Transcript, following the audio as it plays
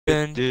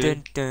Dun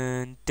dun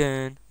dun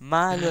dun,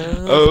 my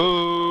love.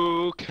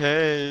 Oh,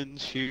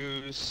 can't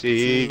you To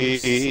see?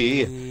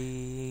 see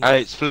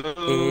It's it's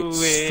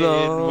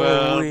flowing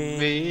round flowing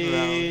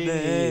round me.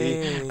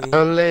 me.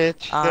 I'll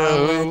let you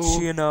I'll let know.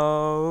 you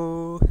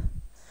know.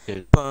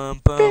 Bum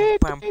bum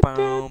bum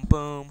bum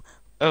bum.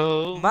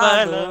 Oh,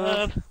 My my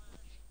love, love,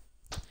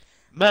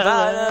 my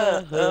my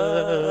love,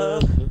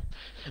 love,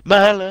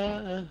 my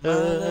love.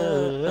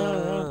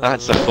 my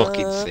That's a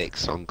fucking love. sick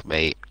song,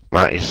 mate.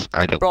 That is,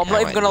 I don't Bro, I'm not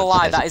care what even gonna anyone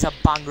lie, says. that is a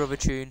banger of a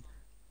tune.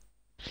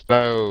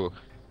 So,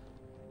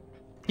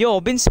 Yo,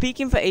 I've been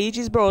speaking for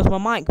ages, bro. Has my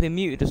mic been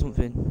muted or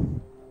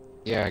something?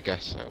 yeah, I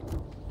guess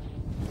so.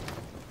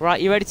 Right,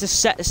 you ready to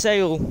set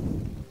sail?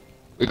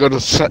 We're gonna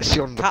set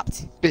you on the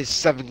Captain. bit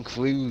 7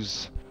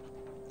 clues.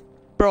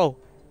 Bro,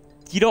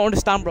 you don't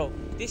understand, bro.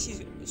 This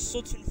is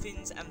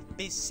Suttonfinn's and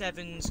Biz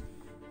 7's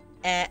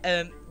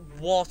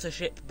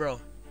watership, bro.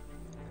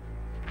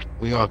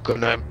 We are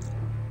gonna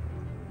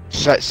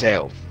set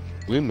sail.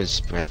 Rumors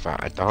spread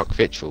that a dark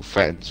ritual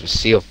threatens with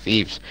sea of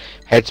thieves.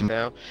 Heads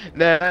now.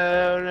 No,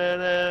 no,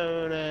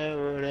 no,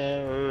 no,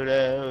 no,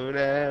 no,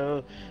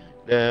 no.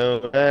 No,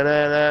 no,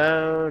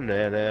 no, no,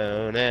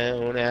 no, no,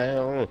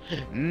 no,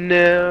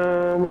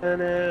 no,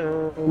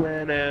 no,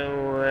 no,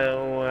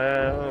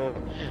 no,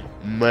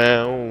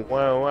 wow,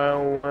 wow,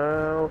 wow,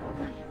 wow,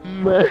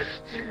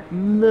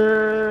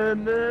 no,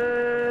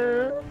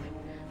 no,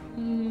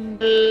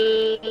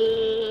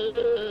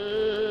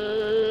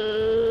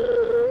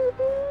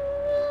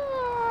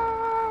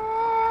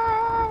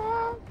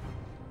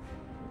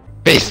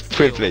 Base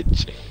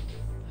privilege.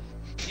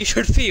 You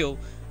should feel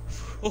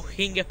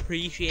fucking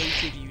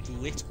appreciated, you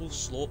little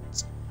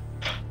slut.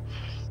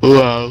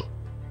 Wow.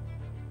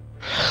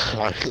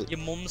 Your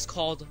mum's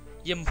called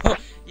your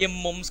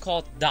mum's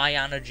called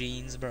Diana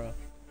Jeans, bro.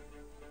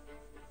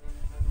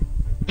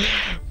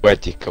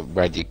 Where'd you come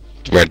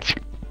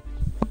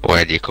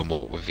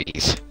up with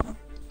these?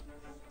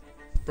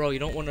 Bro, you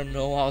don't want to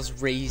know I was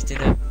raised in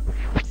a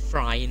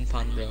frying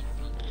pan, bro.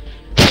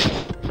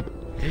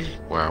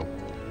 Wow.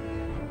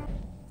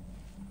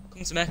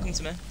 Come to me, come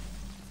to me.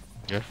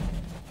 Yeah.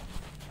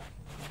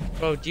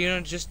 Bro, do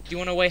you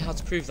want a way how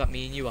to prove that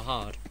me and you are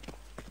hard?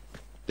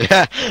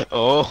 Yeah.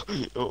 Oh,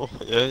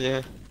 yeah,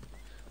 yeah.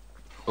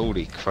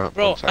 Holy crap.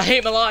 Bro, one sec. I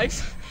hate my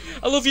life.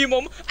 I love you,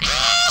 mum.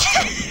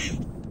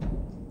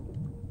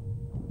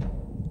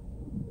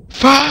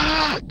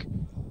 Fuck!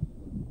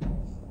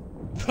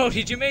 Bro,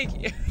 did you make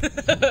it?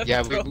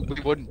 Yeah, Bro.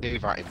 we wouldn't do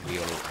that in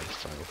real life,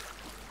 so.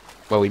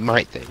 Well, we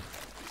might do.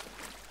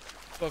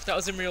 Bro, if that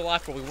was in real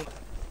life, bro, we wouldn't.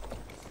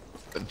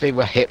 They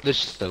were Hitler's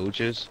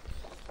soldiers.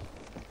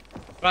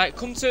 Right,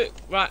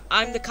 right,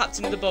 I'm the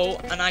captain of the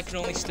boat, and I can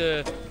only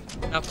stir.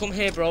 Now come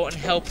here, bro, and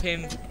help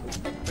him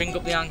bring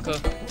up the anchor.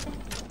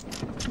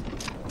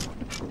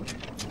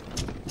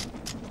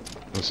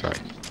 One sec.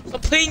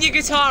 Stop playing your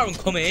guitar and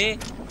come here.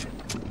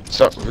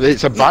 So,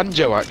 it's a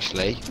banjo,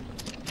 actually.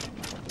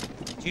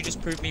 You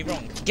just proved me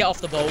wrong. Get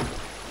off the boat.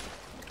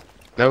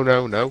 No,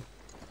 no, no. You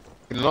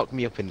can lock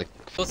me up in the...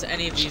 Go to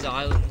any of these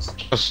islands.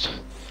 Just...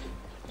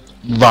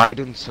 ride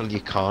until you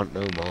can't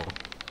no more.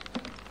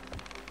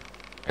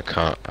 I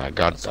can't. I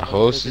got That's the not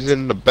horses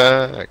in the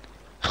back.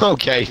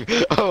 Okay.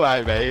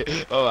 Alright,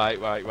 mate. Alright,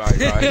 right.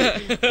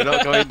 We're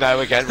not going there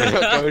again. We're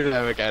not going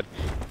there again.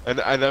 And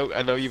I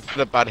know you've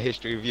had a bad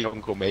history with your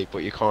uncle, mate, but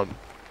you can't.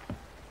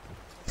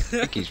 I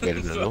think he's been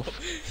enough.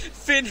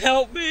 Finn,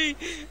 help me!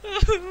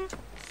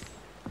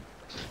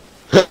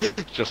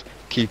 Just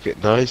keep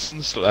it nice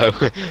and slow,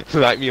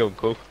 like me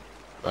uncle.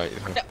 Right.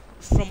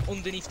 From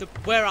underneath the...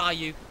 Where are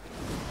you?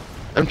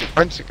 I'm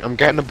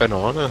getting a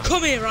banana.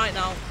 Come here right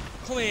now.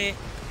 Come here.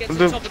 Get to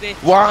the top of this.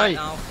 Why? Right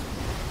now.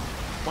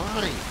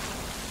 Why?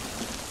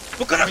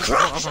 We're gonna Why?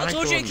 crash! What have I I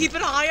told you to done? keep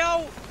an eye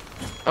out!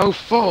 Oh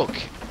fuck!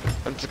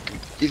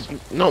 It's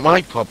not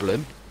my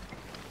problem.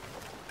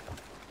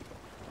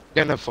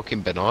 Getting a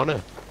fucking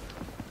banana.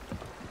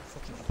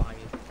 Fucking fired.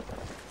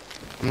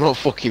 I'm not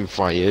fucking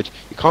fired.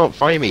 You can't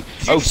fire me. You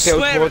Oh, sail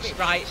swear towards. at me,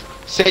 right?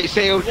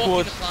 Sail Walking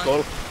towards the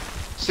plank. skull.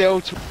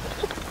 Sail to.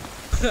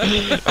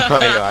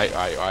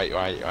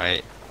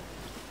 Right.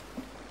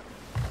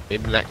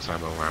 Maybe next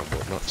time around,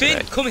 but not Finn,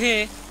 today. come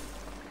here.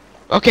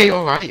 Okay,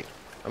 alright.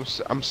 I'm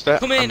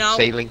Come here now.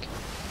 sailing.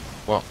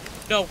 What?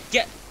 No,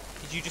 get.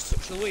 Did you just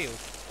touch the wheel?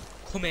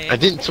 Come here. I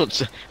didn't touch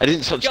Get the on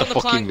the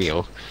fucking plank.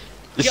 wheel.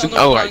 Get Listen, on the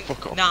alright, plank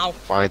fuck off. now.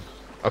 Fine.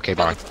 Okay,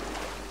 Get on bye.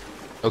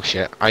 Oh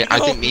shit, I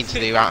No. didn't mean to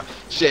do that.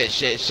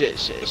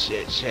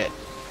 Shit.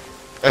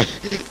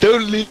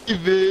 Don't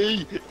leave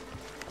me!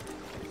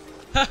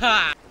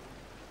 Haha.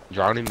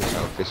 Drowning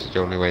myself, this is the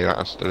only way that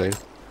has to do.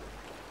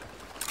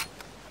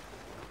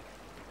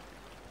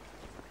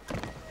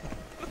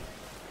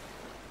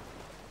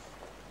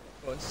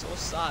 Oh, it's so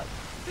sad.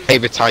 Hey,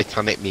 the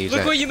Titanic music.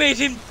 Look what you made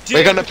him do.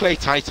 We're gonna play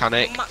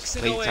Titanic. Maxing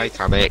Play away.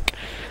 Titanic.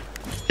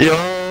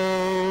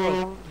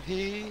 Yo,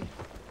 he.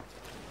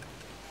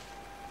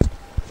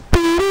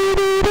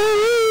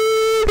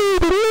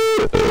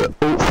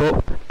 Oh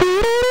fuck.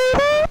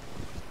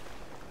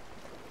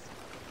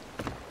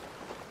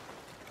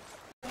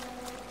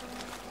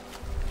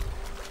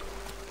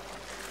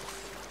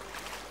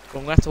 But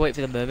I'm gonna have to wait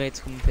for the mermaid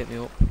to come and pick me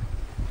up.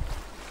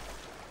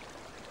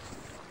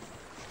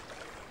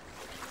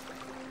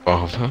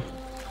 Barbara?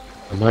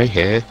 Am I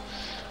here?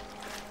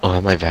 Or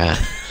am I there?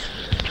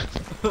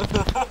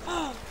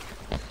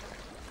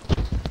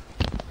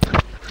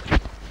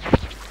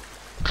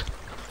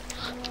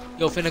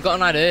 Yo, Finn, I got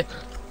an idea.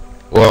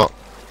 What?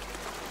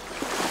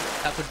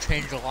 That could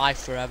change your life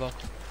forever.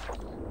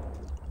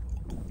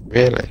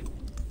 Really?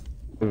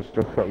 I'm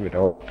still putting my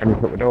door. Can you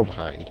put my door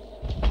behind?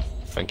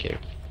 Thank you.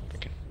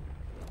 Okay.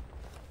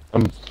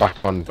 I'm back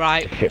on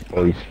Right. the ship,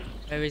 boys.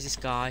 Where is this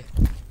guy?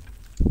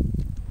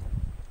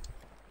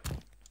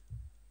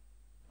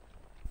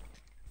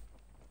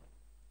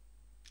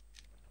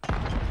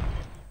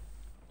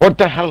 What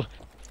the hell?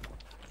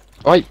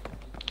 Wait,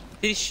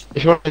 Did he sh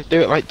if you want to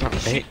do it like that,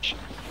 bitch.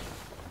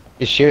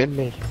 He's shooting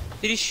me.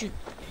 Did he shoot?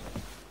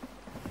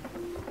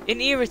 Isn't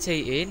he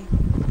irritating?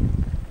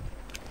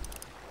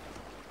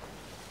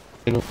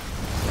 You know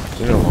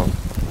what?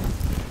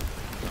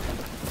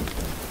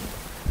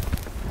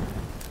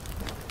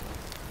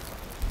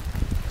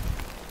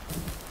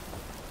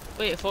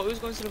 Wait, I thought he was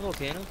going to the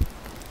volcano.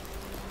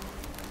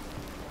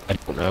 I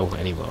don't know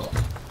anymore.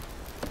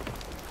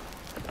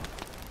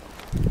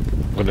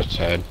 I'm gonna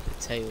turn.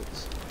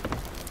 Tails.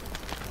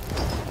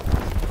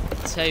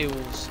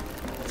 Tails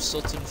of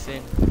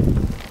suttonfinn.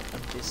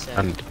 And descent.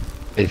 And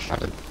this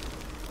happened.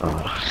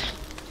 Oh.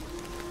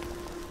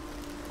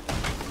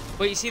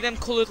 Wait, you see them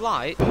coloured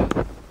light?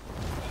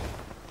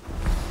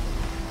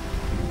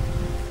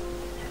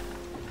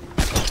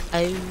 Oh,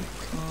 can't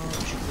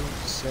you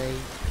say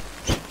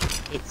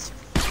it's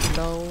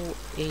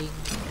flowing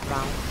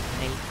round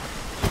me?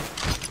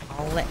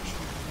 I'll let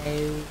you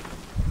know.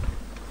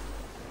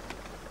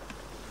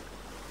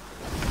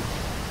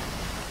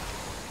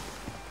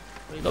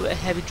 Well, you got a bit of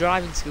heavy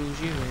driving skills,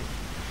 you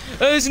mate.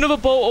 There's another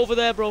boat over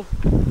there, bro.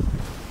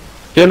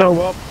 You know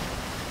what?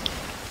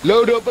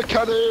 Load up the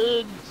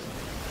cannons!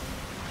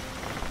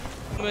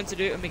 I'm going to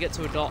do it when we get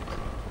to a dock.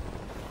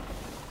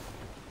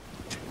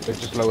 They're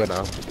just lower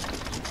now.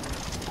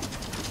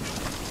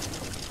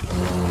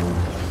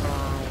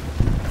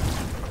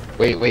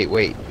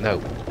 Wait.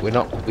 No, we're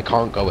not. We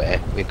can't go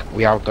here.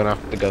 We are gonna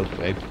have to go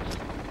through.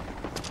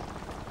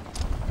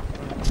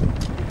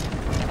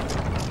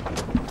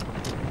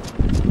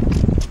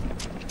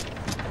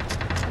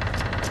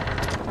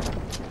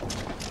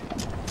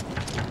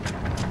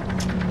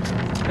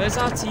 Where's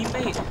our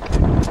teammate?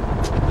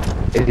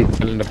 Is he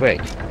still in the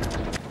brig?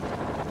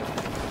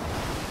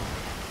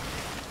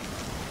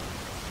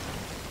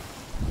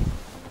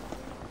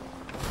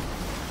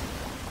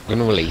 I'm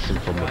gonna release him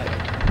from the brig.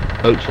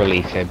 Boats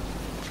release him.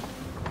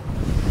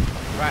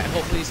 Right,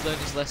 hopefully he's learned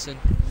his lesson.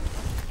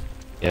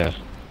 Yeah.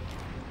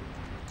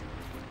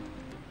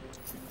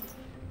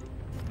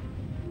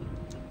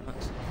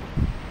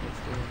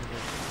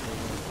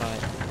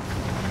 Right.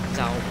 He's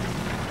out.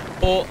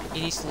 But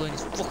he needs to learn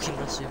his fucking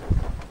lesson.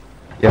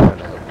 Yeah, I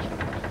know.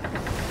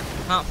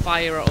 Can't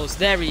fire at us.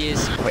 There he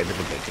is. Wait with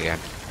the brig again.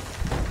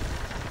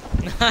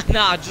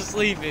 Nah, just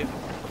leave him.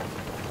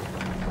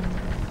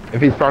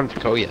 If he's trying to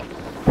kill you.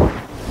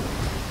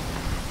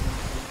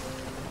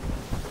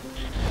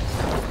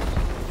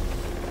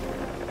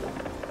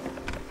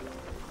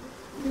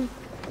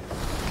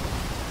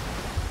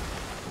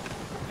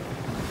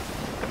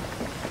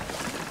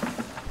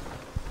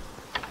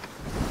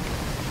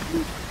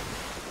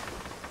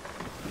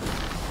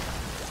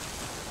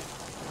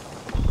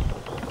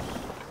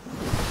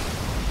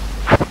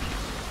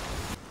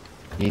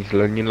 You need to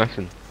learn your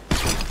lesson.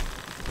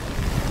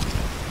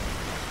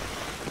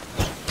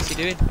 What's he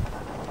doing?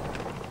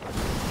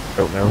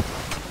 Don't know.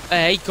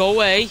 Hey, go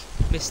away,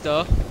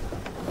 mister.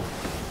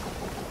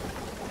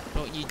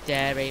 Don't you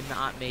dare aim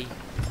that at me.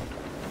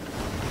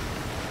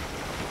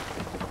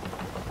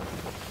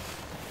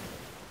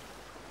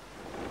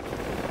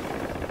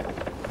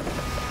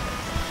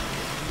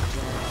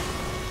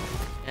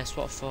 Yes,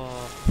 what for?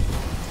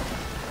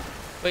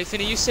 Wait,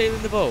 Finn, are you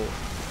sailing the boat?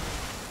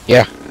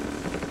 Yeah.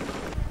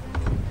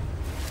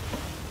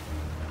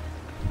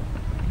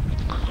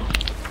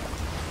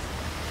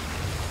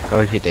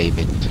 How's your day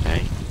been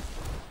today?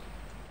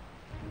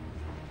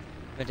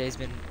 My day's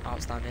been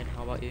outstanding.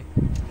 How about you?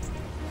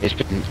 It's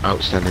been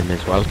outstanding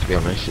as well, to be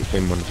honest. It's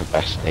been one of the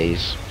best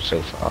days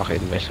so far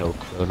in this whole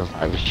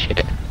coronavirus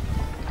shit.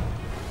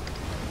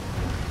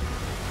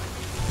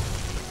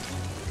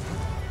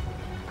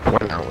 I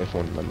went out with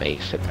one of my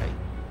mates today.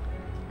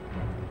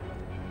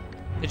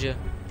 Did you?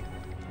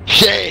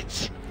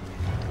 Shit!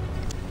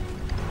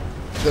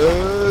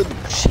 Turn!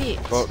 Shit!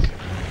 Fuck.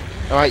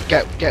 Alright,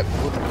 get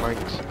wooden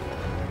planks.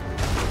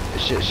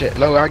 Shit,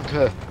 low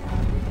anchor!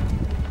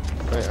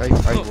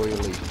 I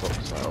royally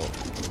fucked out.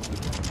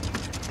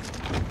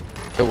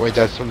 Don't worry,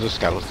 there's tons of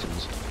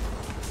skeletons.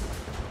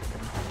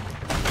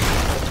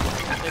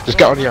 Just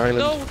get on the island.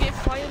 No, we're getting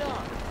fired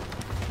at.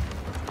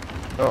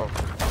 Oh.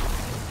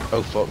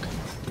 Oh fuck.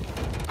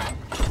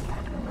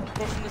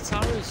 Bro, from the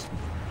towers.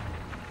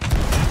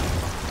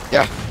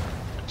 Yeah.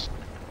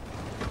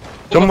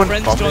 Bro, my Someone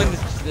friends bomb joined it.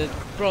 the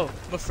bro.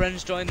 My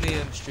friends joined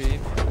the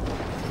stream.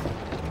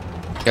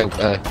 Go,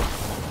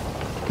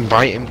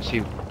 invite him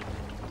to...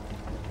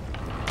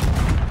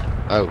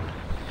 Oh.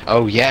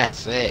 Oh, yes,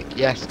 sick.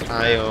 Yes,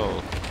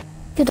 Kyle.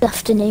 Good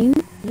afternoon.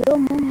 Your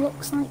mum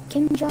looks like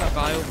Kim Jong.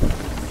 Kyle.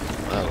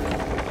 Oh.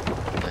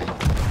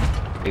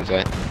 Who's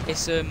it?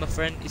 It's my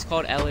friend. He's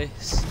called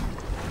Ellis.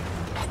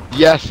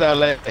 Yes,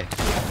 Ellie.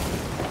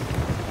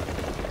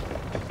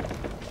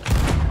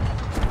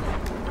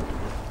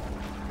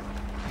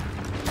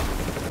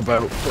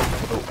 Bro,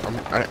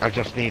 I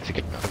just need to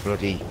get a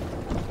bloody...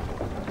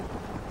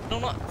 No,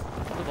 not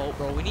the boat,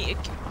 bro. We need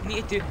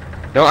to do.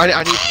 No, I need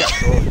to get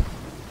a boat.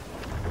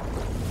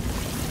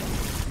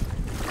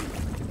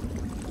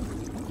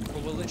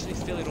 Bro, we're literally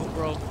filling up,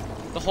 bro.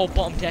 The whole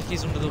bottom deck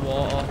is under the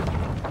water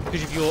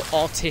because of your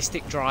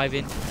autistic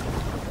driving.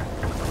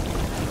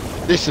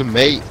 Listen,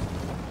 mate.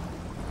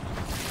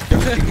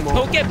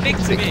 Don't get big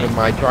to me. Than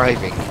my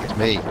driving, it's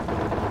me.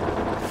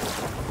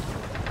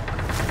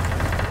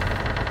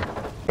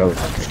 Bro,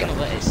 I'm just gonna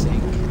let it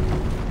sink.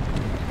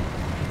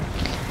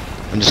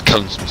 I'm just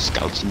killing some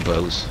skeleton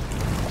bros.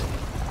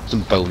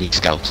 Some bony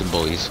skeleton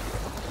boys.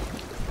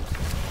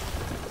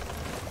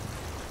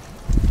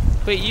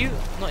 Wait, you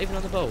not even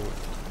on the boat?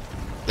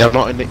 They're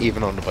not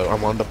even on the boat,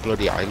 I'm on the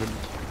bloody island.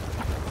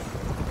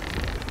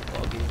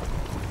 What have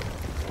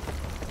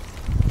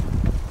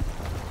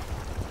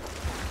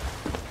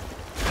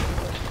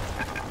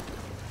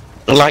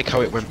you? I like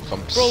how it went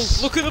from... Bro,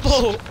 look at the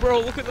boat!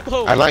 Bro, look at the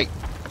boat! I like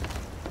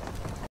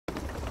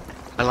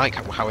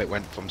how it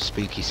went from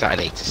Spooky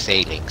Saturday to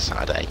Sailing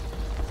Saturday.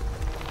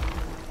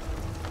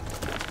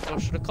 What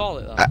should I call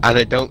it that?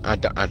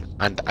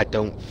 And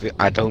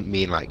I don't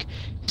mean like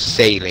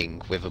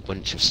sailing with a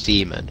bunch of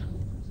seamen.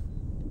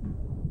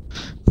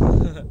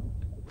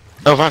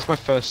 Oh, that's my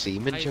first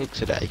seaman joke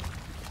today.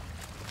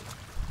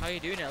 How you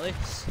doing,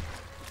 Ellis?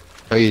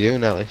 How you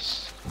doing,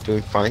 Ellis?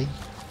 Doing fine?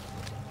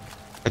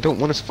 I don't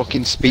want to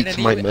fucking speak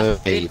to my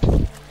mermaid.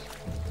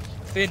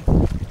 Finn.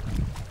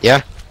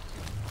 Yeah?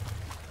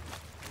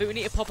 But we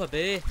need to pop a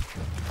beer.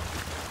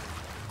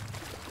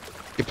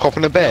 You're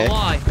popping a bear? You know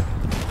why?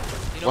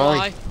 You know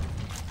why?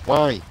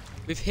 Why?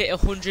 We've hit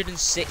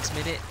 106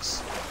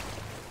 minutes.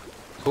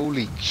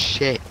 Holy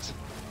shit.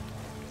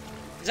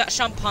 Is that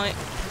champagne?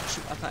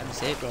 I can't even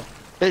say it, bro.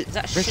 Is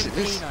that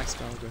champagne I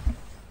smell, bro?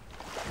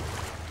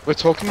 We're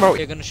talking about...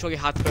 We're gonna show you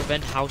how to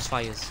prevent house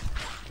fires.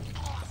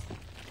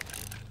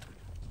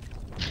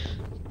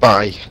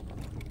 Bye.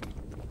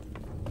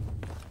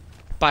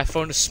 By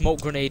throwing a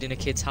smoke grenade in a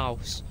kid's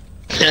house.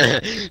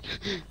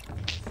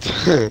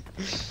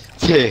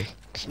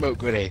 Smoke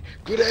grenade.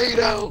 Grenade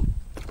out!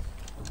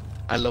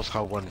 I love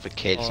how one of the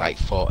kids like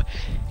thought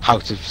how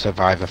to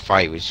survive a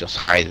fire was just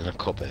hide in a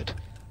cupboard.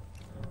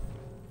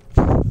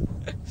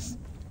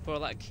 Bro,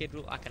 that kid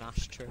looked like an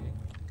ashtray.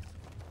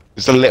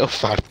 It's a little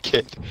fat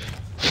kid.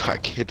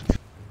 Fat kid.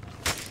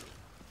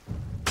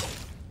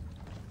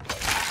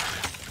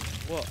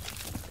 What?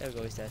 There we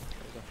go, he's dead.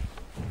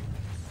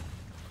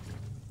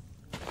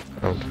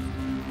 Oh.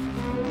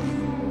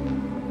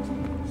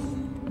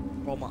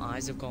 Bro, my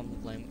eyes have gone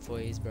blank for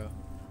years, bro.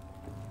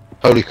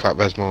 Holy crap,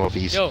 there's more of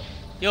these.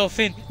 Yo,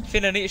 Finn,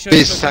 I need to show you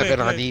Biz something.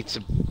 7, I need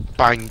to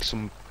bang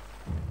some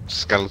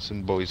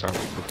skeleton boys out.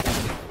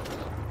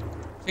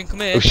 Finn, come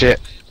here. Oh shit,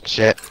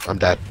 I'm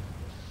dead.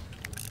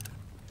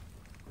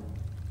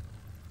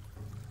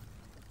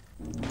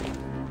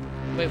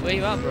 Wait, where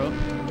you at, bro?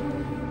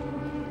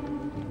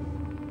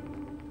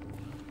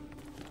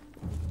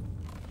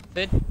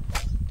 Finn,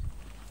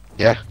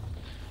 Yeah,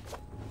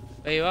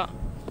 where you at?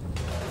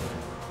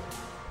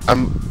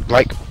 I'm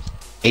like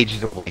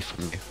ages away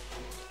from you.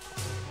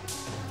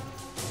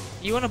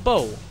 You on a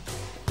boat?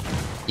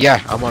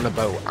 Yeah, I'm on a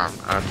boat.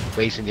 I'm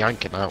raising the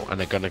anchor now, and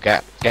they're gonna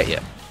get you.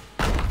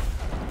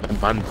 The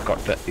man's got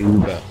the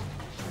Uber.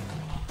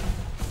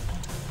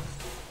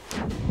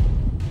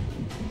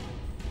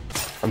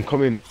 I'm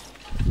coming.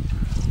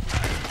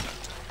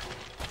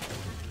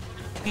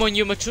 Come on,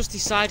 you're my trusty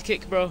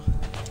sidekick, bro.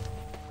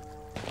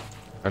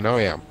 I know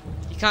I am.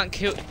 You can't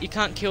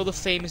kill the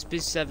famous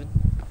Biz 7.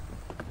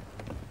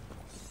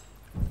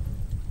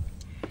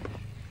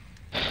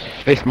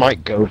 This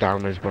might go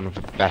down as one of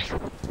the best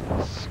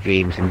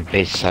streams in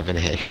Biz 7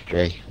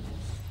 history.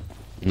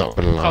 Not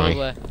gonna lie.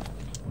 Probably.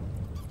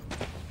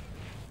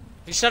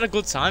 We just had a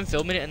good time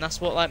filming it, and that's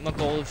what like my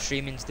goal of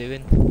streaming's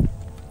doing.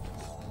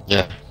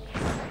 Yeah.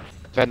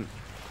 Then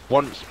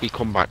once we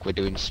come back, we're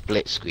doing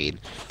split screen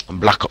on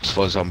Black Ops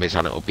 4 Zombies,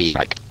 and it'll be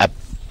like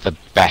the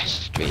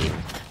best stream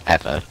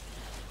ever.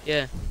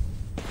 Yeah.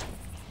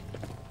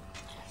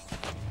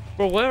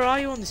 Bro, where are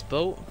you on this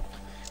boat?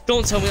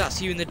 Don't tell me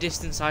that's you in the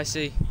distance I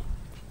see.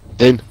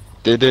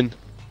 Didn't.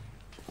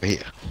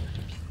 Wait.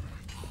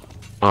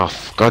 Oh,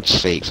 for God's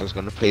sakes, I was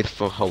gonna play the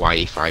full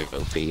Hawaii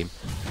 5-0 theme.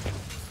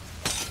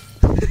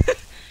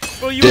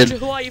 Bro, you went to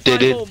Hawaii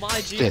 5-0,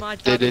 my G, my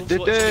dad loves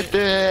watching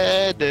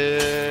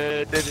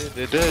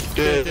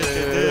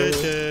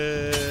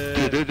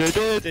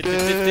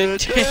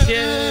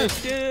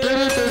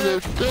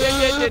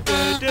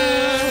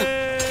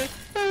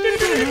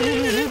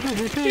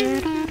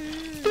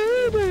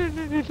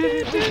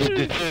it.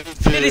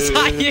 Finn, is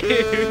that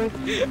you?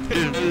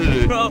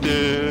 Bro.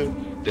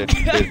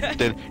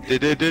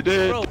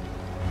 Bro.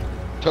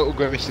 Total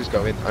Grimace is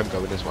going. I'm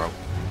going as well.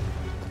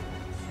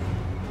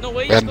 No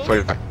way,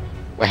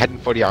 We're heading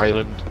for the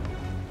island.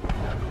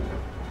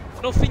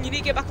 No, Finn, you need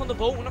to get back on the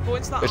boat. We're not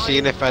going to that We're island.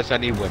 seeing if there's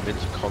any women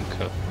to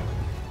conquer.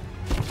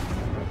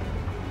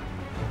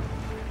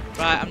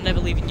 Right, I'm never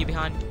leaving you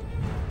behind.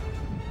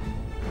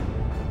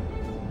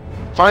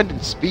 Find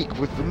and speak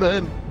with the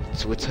men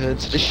to return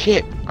to the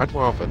ship. I'd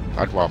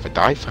rather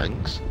die,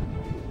 thanks.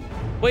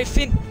 Wait,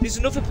 Finn, there's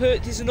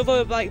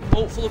another like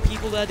boat full of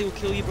people there. They will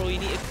kill you, bro. You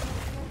need to.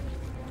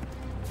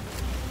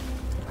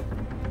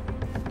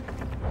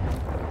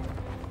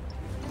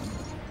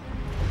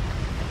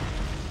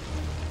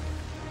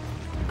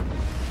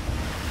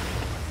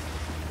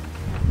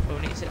 Bro,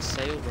 we need to set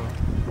sail, bro.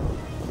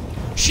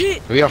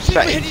 Shit! We are Finn,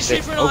 we're setting heading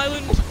straight for an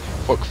island.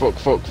 Fuck.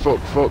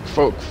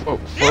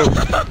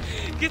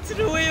 Get to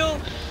the wheel.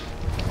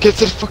 Get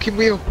to the fucking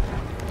wheel.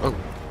 Oh,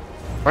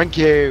 thank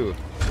you.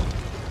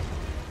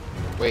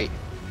 Wait.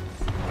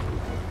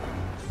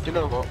 Do you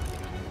know what?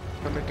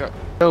 I'm gonna go. You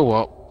know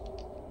what?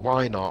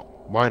 Why not?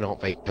 Why not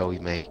they kill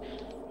me?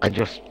 I'm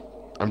just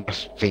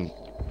think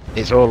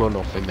it's all or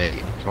nothing,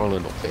 mate. It's all or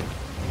nothing.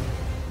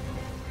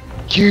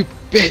 You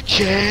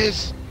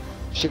bitches!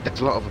 Shit,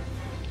 that's a lot of them.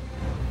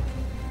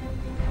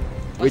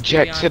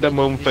 Rejected a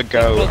month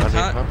ago, Bro, and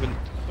I haven't.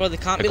 Bro, they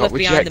can't I be got left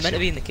behind. They're rejected. meant to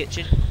be in the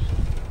kitchen.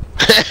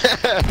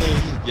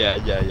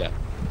 Yeah.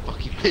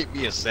 Fucking make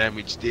me a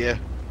sandwich, dear.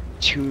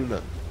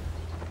 Tuna.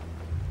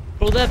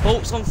 Bro, their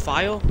boat's on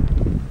fire.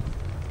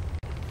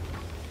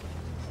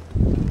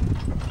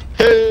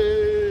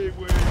 Hey,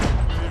 wait.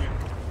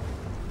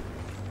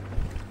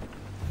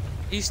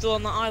 Are you still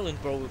on that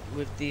island, bro,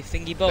 with the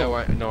thingy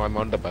boat? No, I'm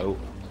on the boat.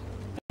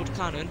 Load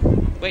cannon.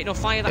 Wait, no,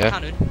 fire that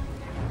cannon.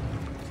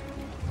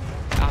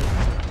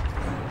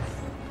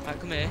 Right,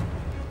 come here.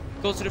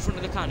 Go to the front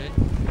of the cannon.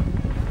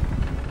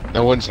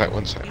 No, one sec.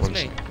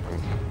 Me.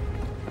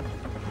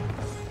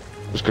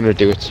 I was gonna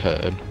do a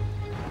turn.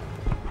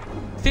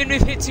 Finn,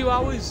 we've hit 2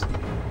 hours.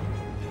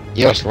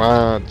 Yes,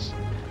 lads.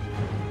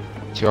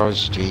 2 hours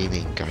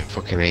streaming. I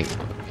fucking hate.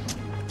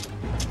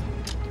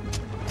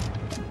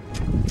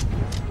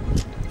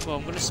 Well,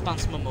 I'm gonna spam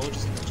some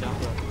emojis in the chat,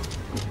 bro.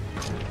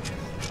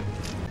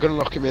 I'm gonna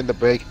lock him in the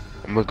brig,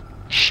 and we're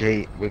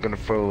gonna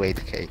throw away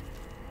the cake.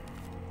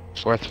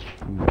 Swear to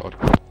God.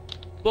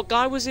 What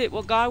guy was it?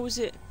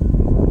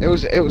 It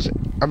was.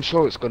 I'm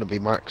sure it's gonna be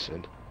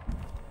Maxon.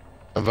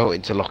 I'm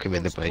voting to lock him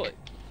in the brig.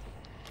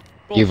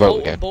 Bro, You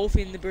vote again. Both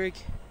in the brig.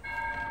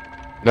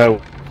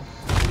 No.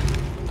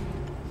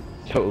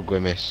 Total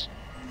Grimace.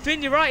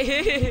 Finn, you're right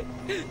here.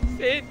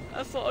 Finn,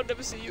 I thought I'd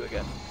never see you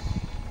again.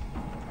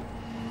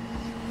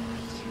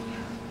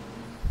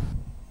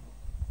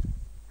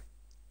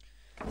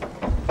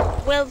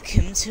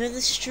 Welcome to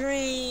the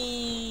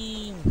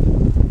stream.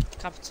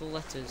 Capital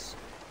letters.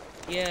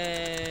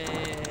 Yay.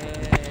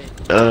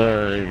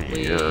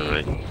 We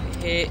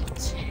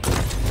hit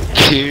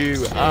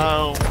 2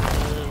 hours.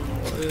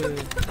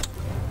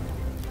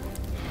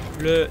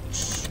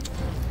 Let's.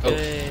 Oh,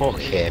 fuck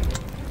him.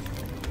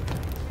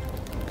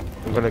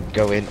 I'm gonna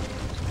go in,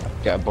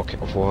 get a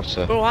bucket of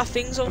water. Bro, our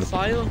thing's on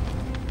fire.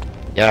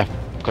 Yeah,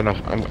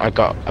 I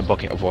got a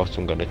bucket of water.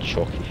 I'm gonna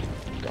chuck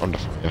it on the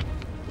fire.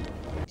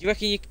 Do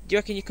you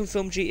reckon you can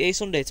film GTA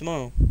Sunday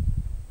tomorrow?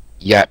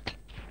 Yep.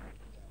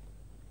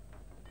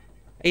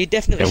 Are you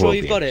definitely sure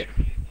you've got it?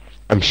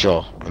 I'm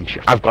sure.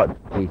 I've got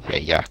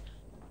GTA. Yeah.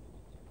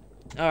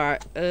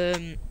 Alright,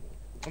 I'm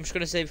just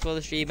gonna say before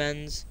the stream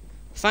ends,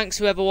 thanks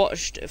whoever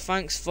watched,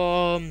 thanks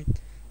for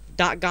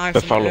that guy The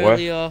from follower.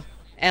 earlier,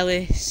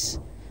 Ellis.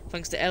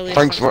 Thanks to Ellis.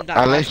 Thanks for that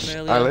guy Alice. from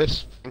earlier.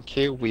 Alice, thank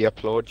you. We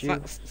applaud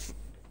you.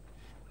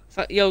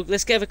 Yo,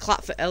 let's give a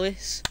clap for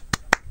Ellis.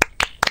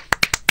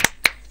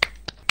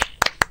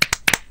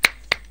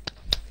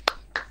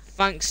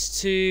 Thanks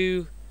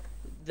to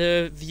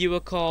the viewer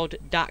called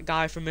that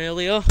guy from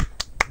earlier.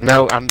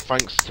 No, and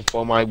thanks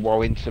for my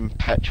Warrington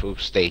petrol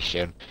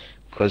station,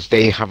 because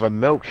they have a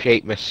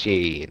milkshake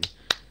machine.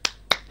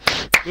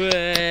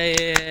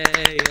 Way,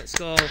 let's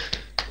go.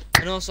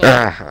 And also,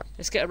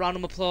 let's get a round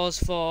of applause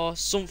for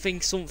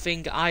something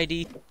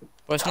ID.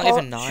 Well, it's not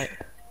even night.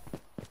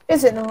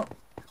 Is it not?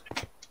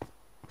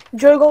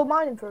 Do you want to go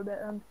mining for a bit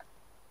then?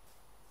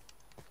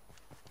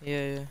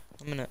 Yeah,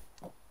 a minute.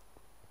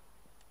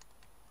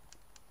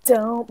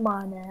 Don't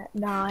mine at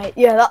night.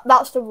 Yeah,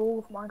 that's the rule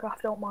of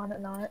Minecraft, don't mine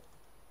at night.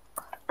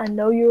 I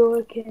know you're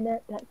looking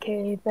at that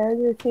cave,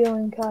 there's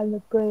feeling kind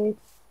of bleak.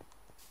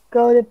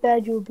 Go to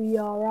bed, you'll be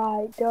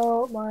alright,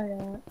 don't mine at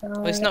night.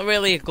 Well, it's not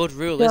really a good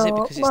rule, is it?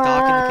 Because it's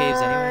dark in the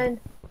caves anyway.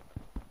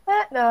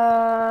 At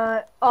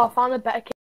night. Oh, I found a better cave.